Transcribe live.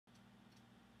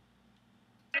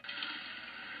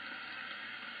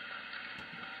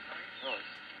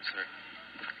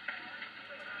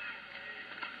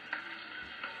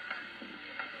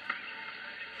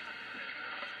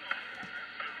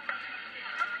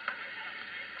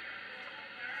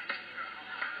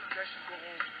should go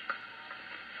home.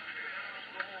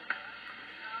 Go home.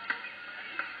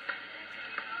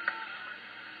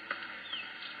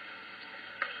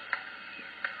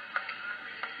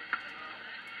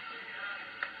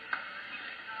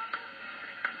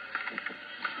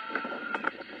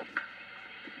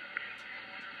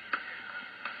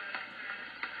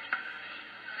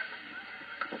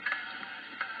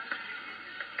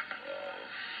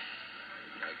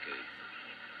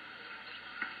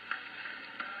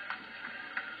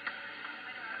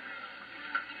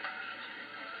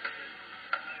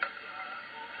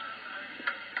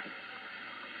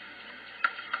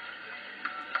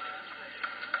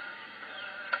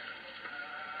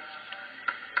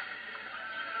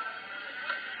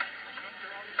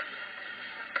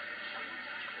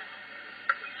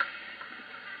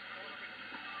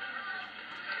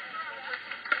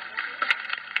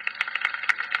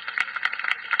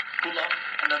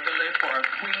 For our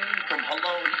queen from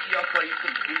Hello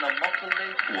Ina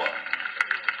Makalekua.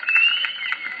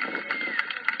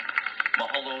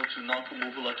 Mahalo to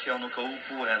Nakumuhula Kiano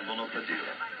Kaupu and Lono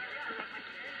Padilla.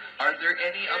 Are there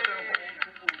any other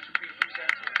Ho'okupu to be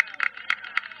presented?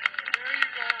 There you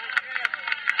go. Yes.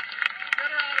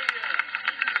 Get her out of here.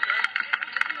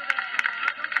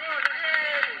 Good.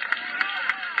 Hey.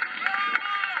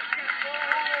 Go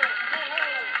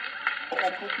home.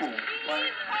 Ho'okupu.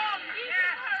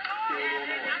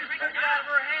 Get out of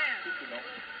her hand.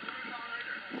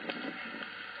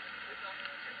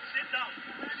 Sit down.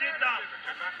 Sit down.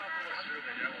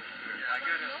 I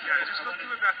get it. Yeah, just look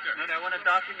through it back there. No, I want to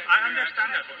document. I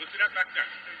understand that, but look through that back there.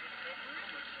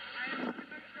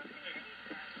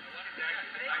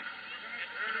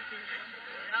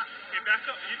 Okay, back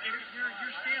up.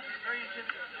 Your stance is very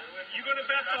intimidating. You going to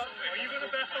back up? Are you going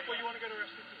to back up or you want to get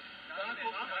arrested?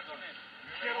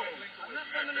 Get away. I'm not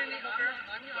coming in either. I'm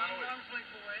arm's length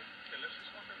away. Okay, let's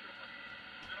just walk up to the front.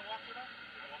 You going to walk with us?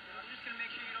 I'm just going to make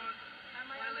sure you don't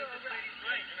violate this lady's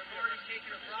right. You've already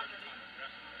taken her property.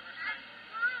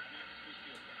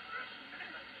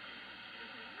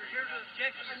 We're here to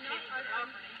object to the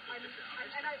property.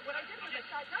 What I did was I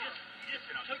sat down. You just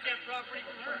took that property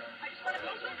from her. I just want to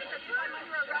make sure because if I'm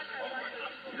under arrest, I want to.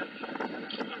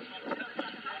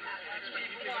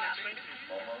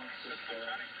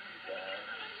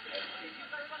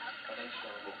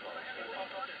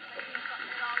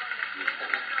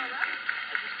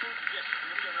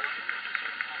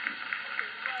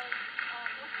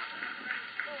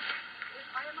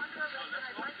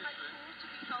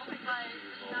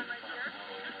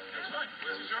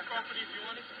 This is your property. If you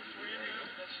want it, we're in here.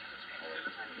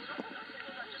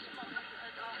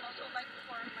 Also like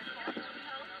for my phone to be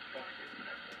held.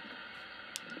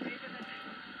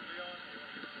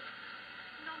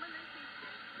 No, my name is.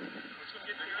 Let's go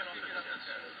get the gun off the desk.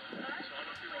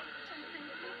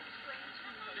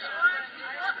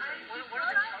 What are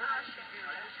the charges?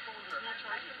 There's no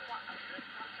charges.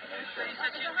 He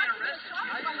said she's been arrested. I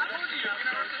told you, you've been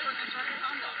arrested for disorderly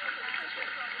conduct.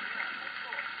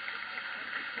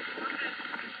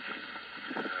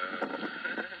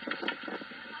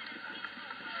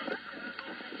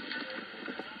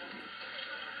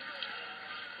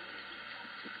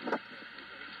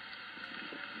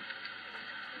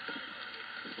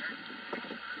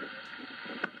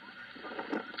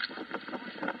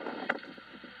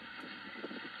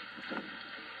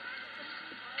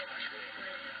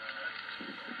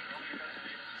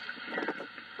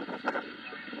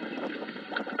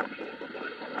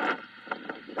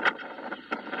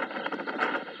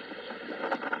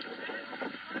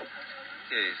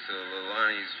 Okay, so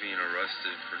Leilani's being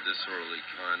arrested for disorderly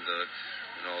conduct,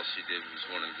 and all she did was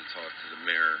wanted to talk to the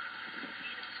mayor.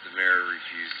 The mayor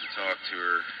refused to talk to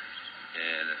her,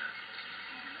 and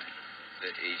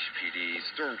the HPD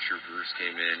stormtroopers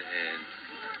came in and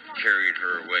carried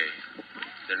her away.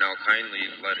 They're now kindly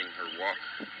letting her walk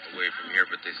away from here,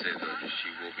 but they say that she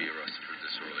will be arrested for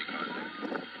disorderly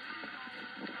conduct.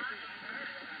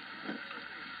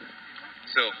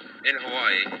 So, in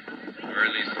Hawaii, or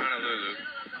at least Honolulu,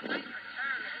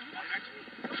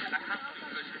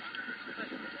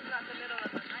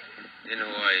 in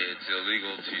Hawaii, it's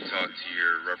illegal to talk to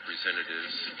your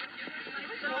representatives.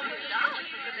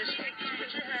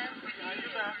 Put your hand behind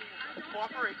your back.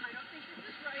 Cooperate.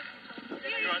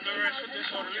 You're under arrest for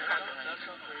disorderly conduct. That's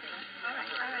all.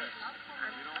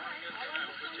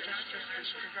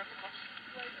 Just grab the cuffs.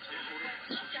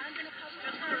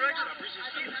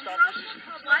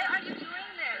 Why are you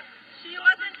doing this? She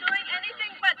wasn't doing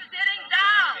anything but sitting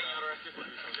down. She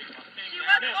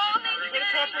was only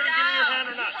sitting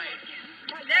down.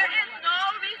 There is no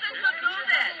reason to do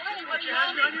this. She was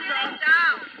only sitting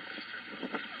down.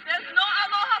 There's no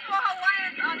aloha for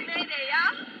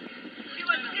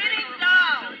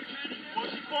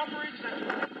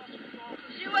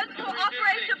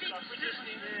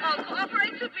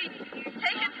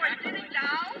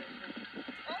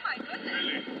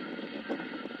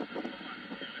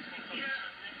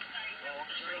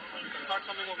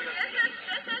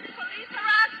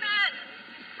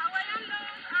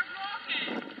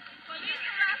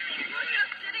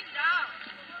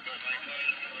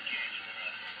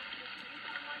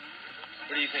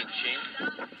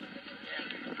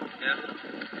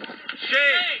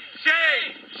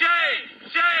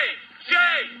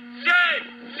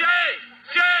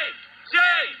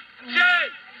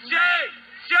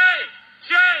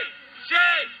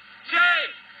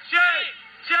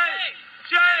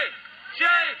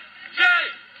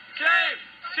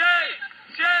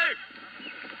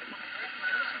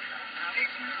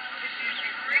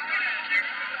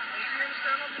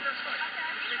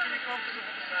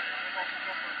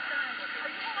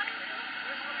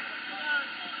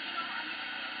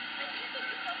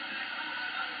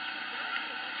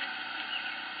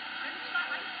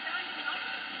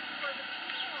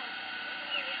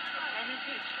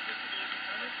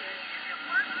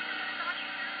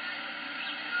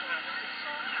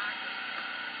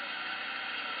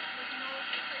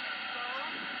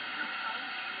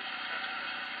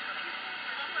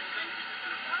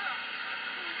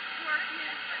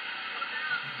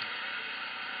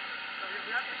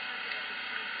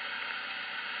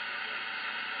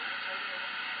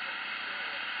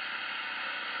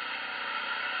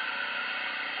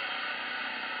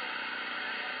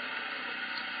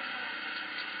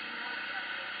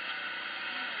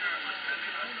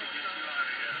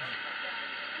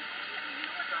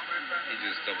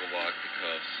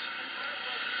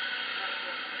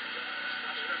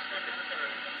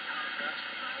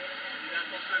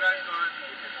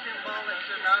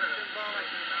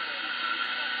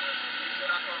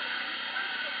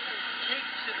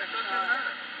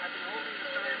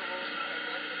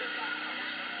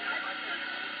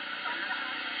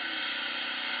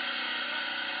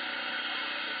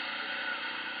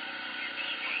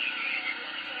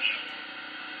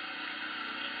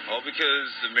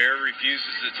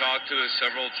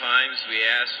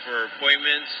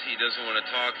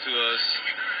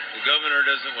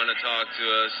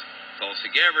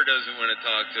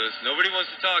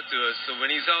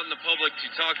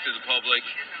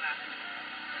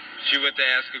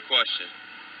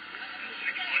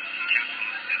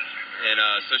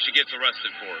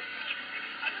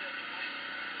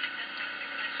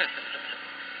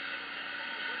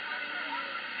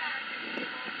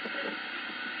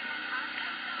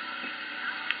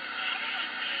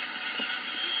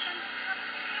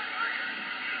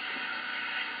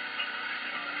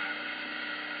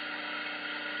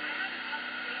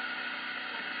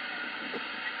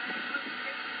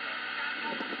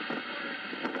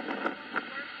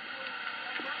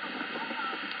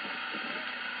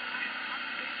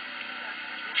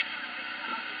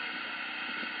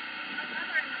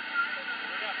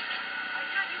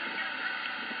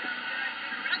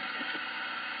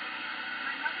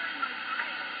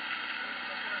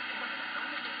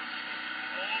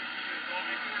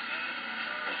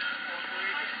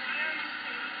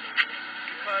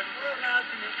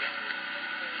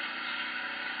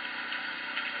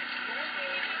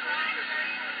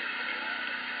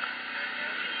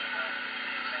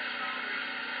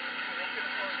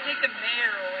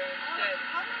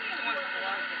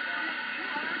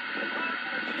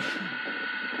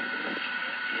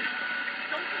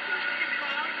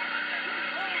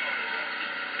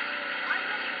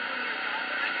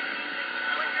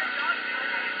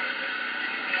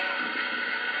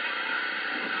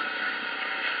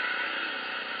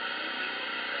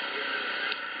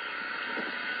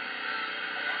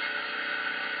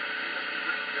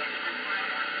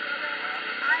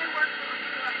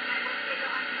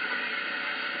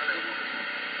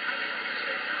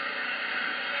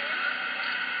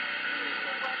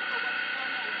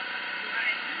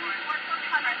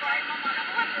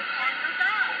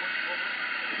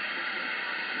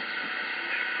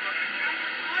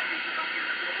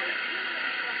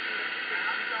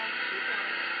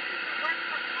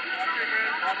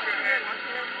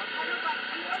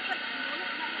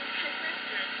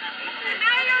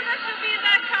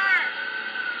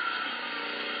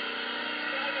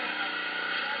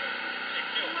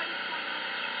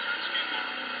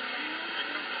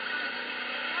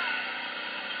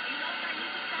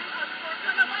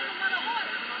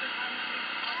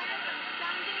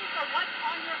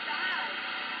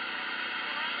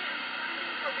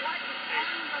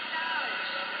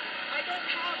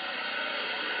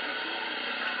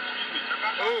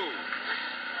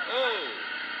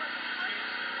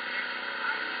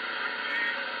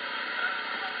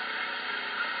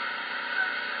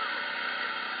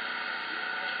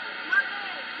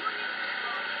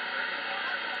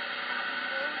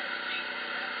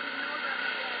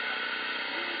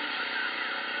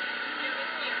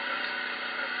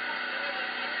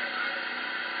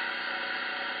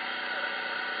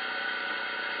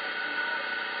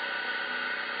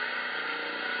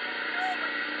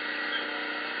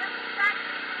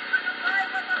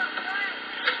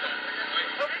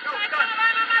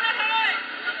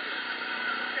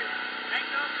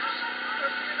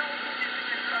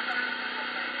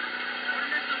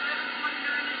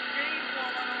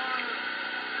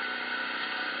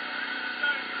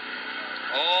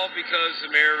All because the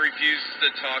mayor refuses to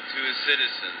talk to his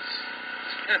citizens.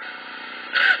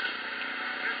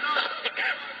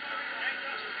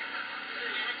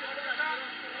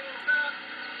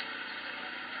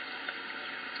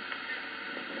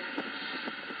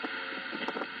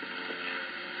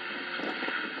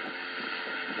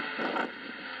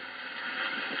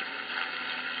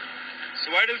 So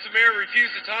why does the mayor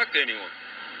refuse to talk to anyone?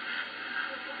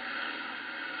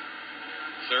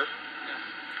 Sir?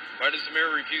 Why does the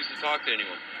mayor refuse to talk to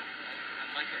anyone?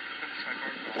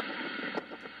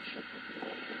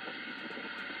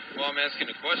 Well, I'm asking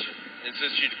a question. And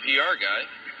since you're the PR guy.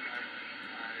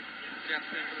 Can't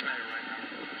speak for the mayor right now.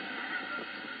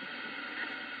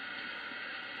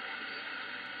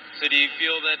 So do you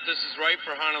feel that this is right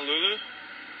for Honolulu? It's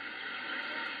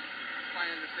my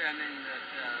understanding that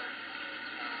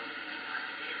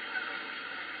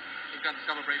we've got the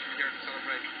celebration here to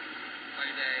celebrate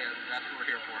May Day, and that's what we're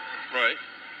here for. Right.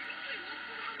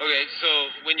 Okay, so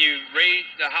when you raid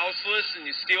the houseless and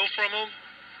you steal from them,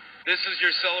 this is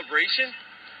your celebration?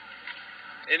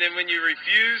 And then when you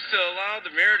refuse to allow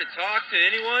the mayor to talk to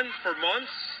anyone for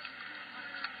months,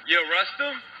 you arrest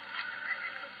them?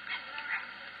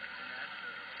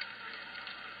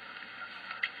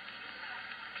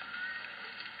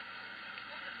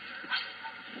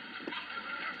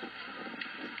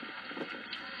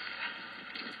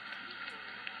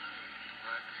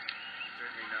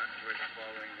 Certainly not worth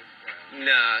following this down.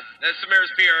 Nah, that's the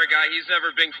mayor's PR guy. He's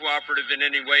never been cooperative in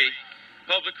any way.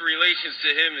 Public relations to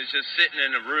him is just sitting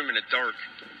in a room in the dark.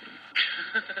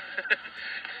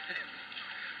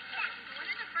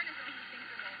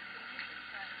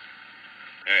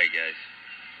 Alright, guys.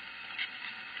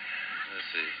 Let's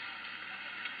see.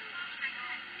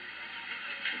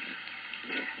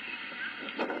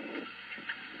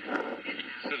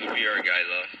 So the PR guy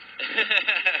left.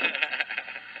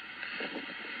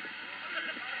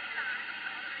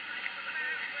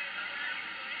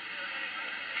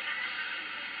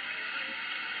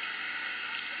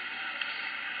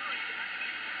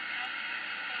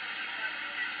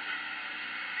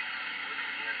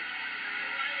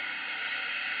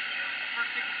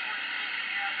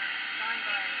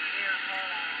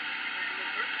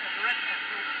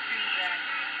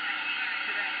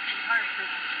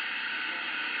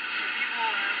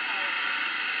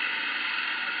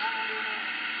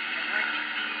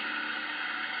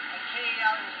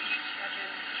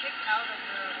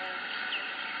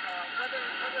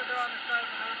 Whether they're on the side of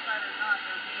the roadside or not,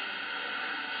 they're being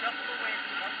shuffled away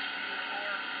from what we do for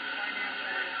financial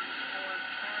reasons, for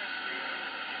tourist reasons,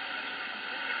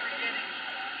 completely forgetting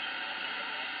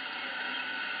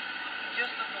the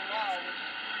gist of the law, which is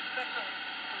to respect the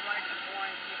rights of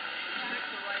blind people,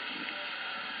 respect the rights of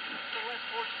the less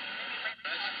fortunate.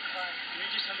 Can you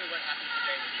just tell me what happened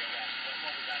today with the arrest? What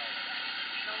was that all about?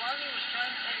 Nalani was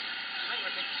trying to take I'm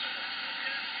looking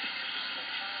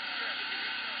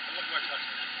for my trucks.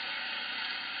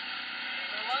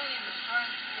 Nalani was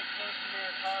trying to get close to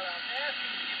Mayor Carlisle,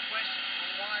 asking a few questions on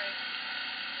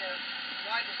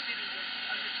why the city was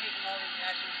undertaking all these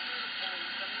actions through the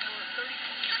police. I mean, there were 30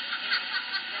 police who came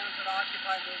down to the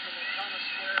Occupy movement at Thomas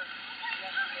Square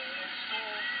yesterday and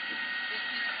stole this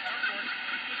piece of artwork,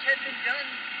 which had been done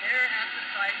there at the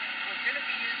site, was going to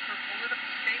be used for political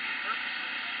statement purposes,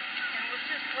 and was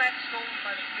just flat stolen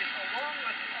by the police, along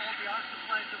with all the art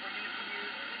supplies that were going to be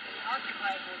used in the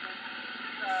Occupy movement,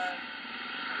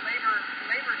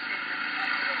 labor statement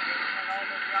and all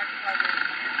of the Occupy movement.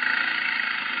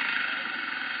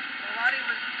 Nalani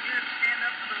was here to stand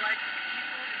up for the rights of the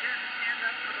people, here to stand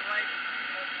up for the rights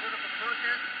of political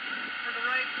protest, for the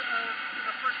rights of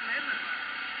the First Amendment.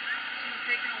 She was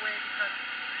taken away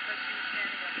because she was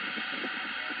standing up.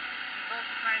 She's also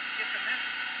trying to get the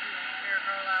message to Mayor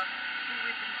Carlisle, who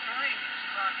we've been trying to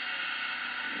talk to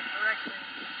directly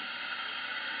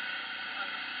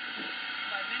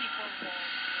by many phone calls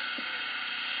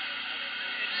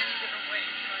in many different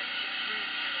ways, trying to get through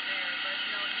to the mayor. But,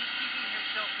 he's keeping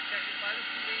himself protected by the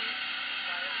police,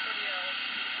 by everybody else,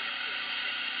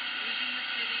 using the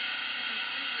city to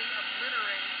completely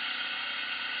obliterate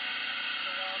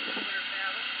the law of Twitter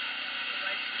battle, the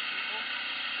rights of the people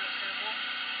to assemble,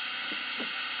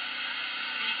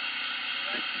 speak,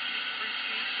 the right to speak, free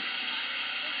speech.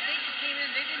 They just came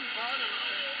in, they didn't bother with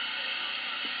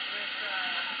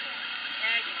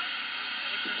tagging,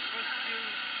 which they're supposed to do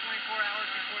 24 hours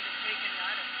before they take any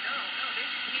items. No, they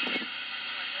just came in,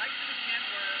 went right to the tent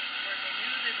where they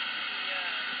knew that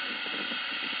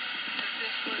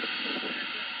this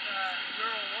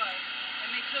mural was, and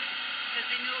they took it because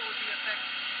they knew it would be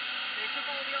effective. They took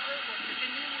all the artwork that they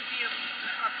knew would be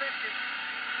effective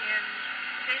in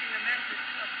stating the message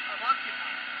of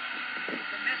Occupy.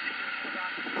 The messages of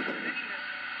Occupy, the many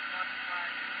messages of Occupy,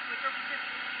 which are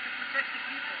to protect the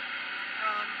people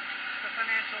from the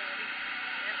financial elite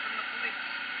and from the police,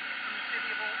 from the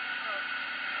city of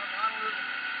Honolulu,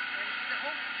 and the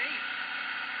whole state,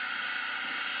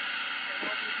 and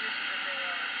all the abuses that they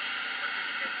are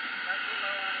participating in. That's what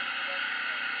Lawan is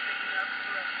taking up for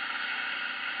the rest.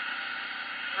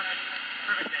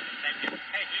 Perfect, Dennis. Thank you.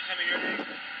 Hey, can you tell me your name?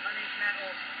 My name's Matt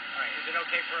Olson. All right. Is it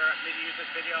okay for me to use this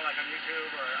video, like on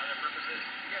YouTube or other purposes?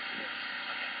 Yes, it is.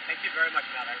 Okay. Thank you very much,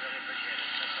 Matt. I really appreciate it.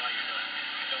 That's all you're doing.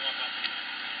 Don't walk off.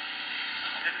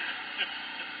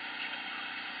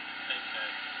 Thanks,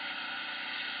 guys.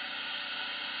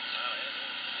 Wow,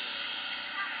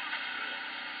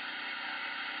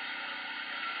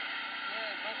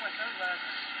 Yeah, broke my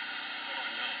sunglasses. Oh,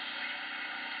 no.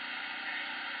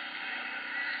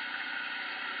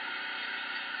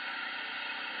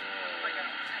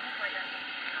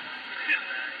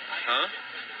 Huh?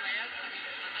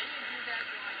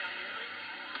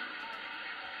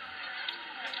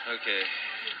 Okay.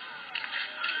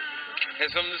 Have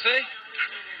something to say?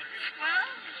 Well,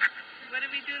 what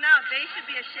do we do now? They should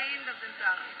be ashamed of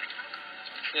themselves.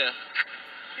 Yeah.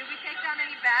 Did we take down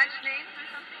any badge names or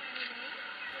something? Any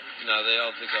names? No, they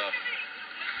all took off.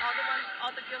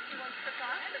 All the guilty ones took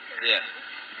off? Yeah.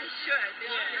 They should. They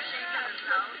should be ashamed of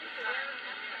themselves.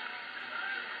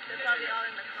 They're probably all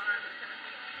in the car.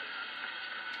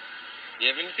 You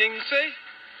have anything to say?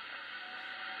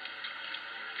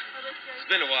 It's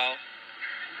been a while.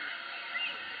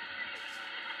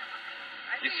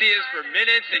 You see us for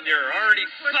minutes and you're already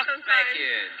sucked back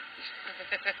in.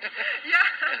 Yeah.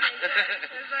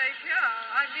 It's like,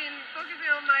 yeah, I've been focusing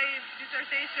on my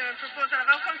dissertation proposal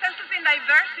about consensus in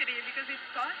diversity because it's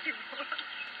possible.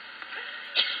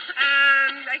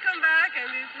 And I come back and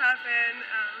this happened.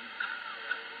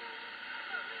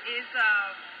 It's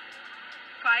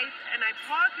quite an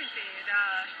hypocrisy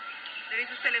that there is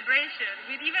a celebration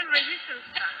with even resistance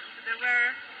chants. There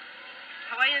were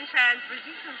Hawaiian chants,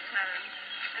 resistance chants,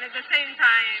 and at the same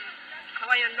time,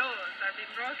 Hawaiian laws are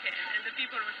being broken, and the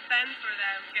people who stand for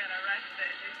them get arrested.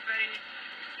 It's very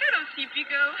kind of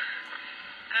typical,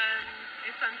 and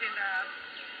it's something that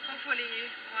hopefully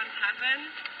won't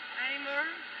happen anymore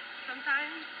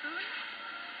sometime soon.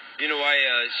 You know why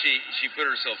she put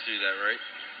herself through that, right?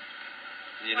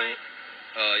 You know,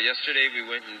 yesterday we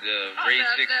went into Race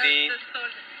 16.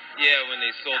 Yeah, when they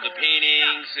sold the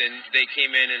paintings and they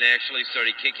came in and actually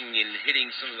started kicking and hitting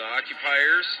some of the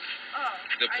occupiers.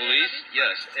 The police,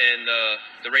 yes. And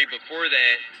the raid before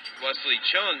that, Wesley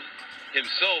Chung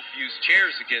himself used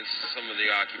chairs against some of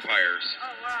the occupiers. Oh,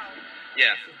 wow.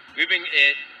 Yeah. We've been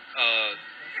at,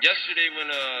 yesterday when,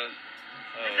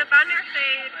 the banner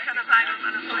said Kanapano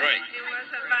Manapano. Right. It was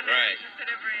a banner to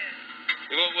celebrate.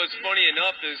 What was funny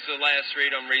enough is the last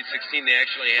raid on Raid 16, they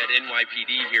actually had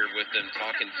NYPD here with them,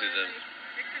 talking to them,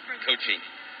 coaching.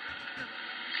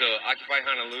 So Occupy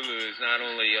Honolulu is not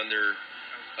only under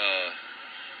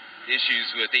issues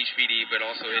with HPD, but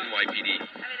also NYPD. I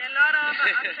mean, a lot of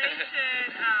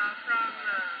attention from,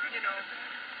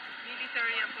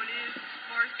 military and police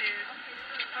forces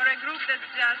for a group that's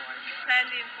just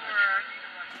standing for,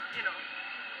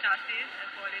 justice,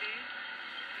 equality.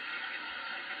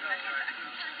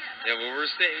 Yeah, well, we're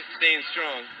staying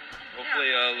strong. Hopefully,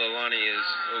 Leilani is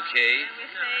okay. And we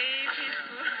stay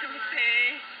peaceful. We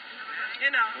stay,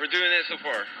 We're doing that so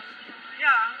far.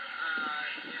 Yeah.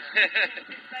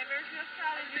 Diversity of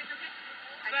strategies.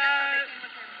 But,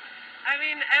 I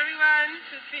mean, everyone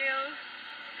should feel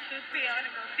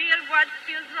what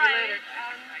feels right.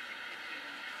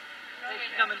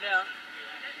 She's coming down.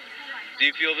 Do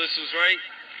you feel this was right?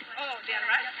 Oh, the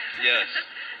arrest? Yes.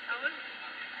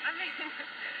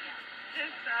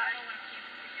 Just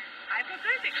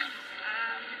hypocritical,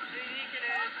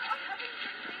 ridiculous.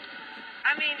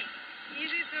 I mean,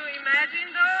 easy to imagine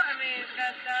though. I mean,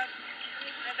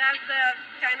 that's the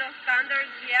kind of standard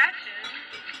reaction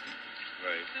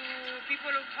to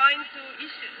people who point to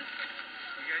issues.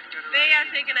 They are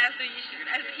taken as the issues,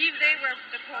 as if they were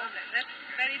the problem. That's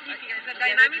very typical. It's a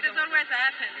dynamic that's always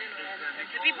happened.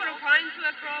 The people who point to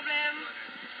a problem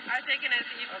are taken as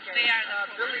if they are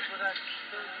the problem.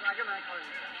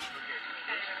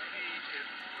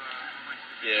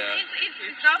 Yeah.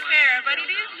 It's not fair, but it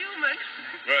is human.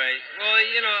 Right. Well,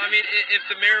 I mean, if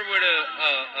the mayor would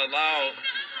allow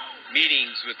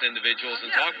meetings with individuals and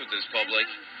talk with this public,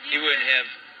 he wouldn't have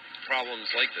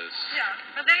problems like this. Yeah,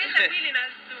 but there is a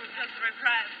willingness to just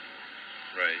repress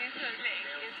Right. these sort of things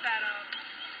instead of,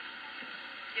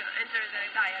 enter the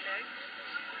dialogue.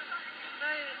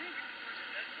 But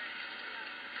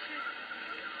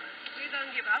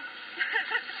don't give up.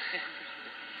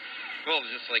 Well,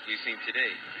 just like we've seen today.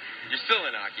 You're still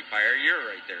an occupier. You're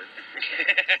right there.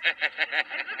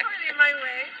 I support in my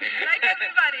way, like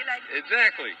everybody, like.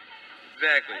 Exactly.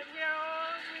 Exactly. And we are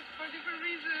all for different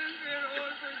reasons. We are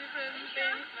all for different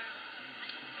things. But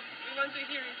we want to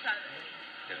hear each other.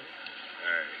 Yeah.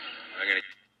 All right. I'm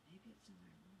gonna.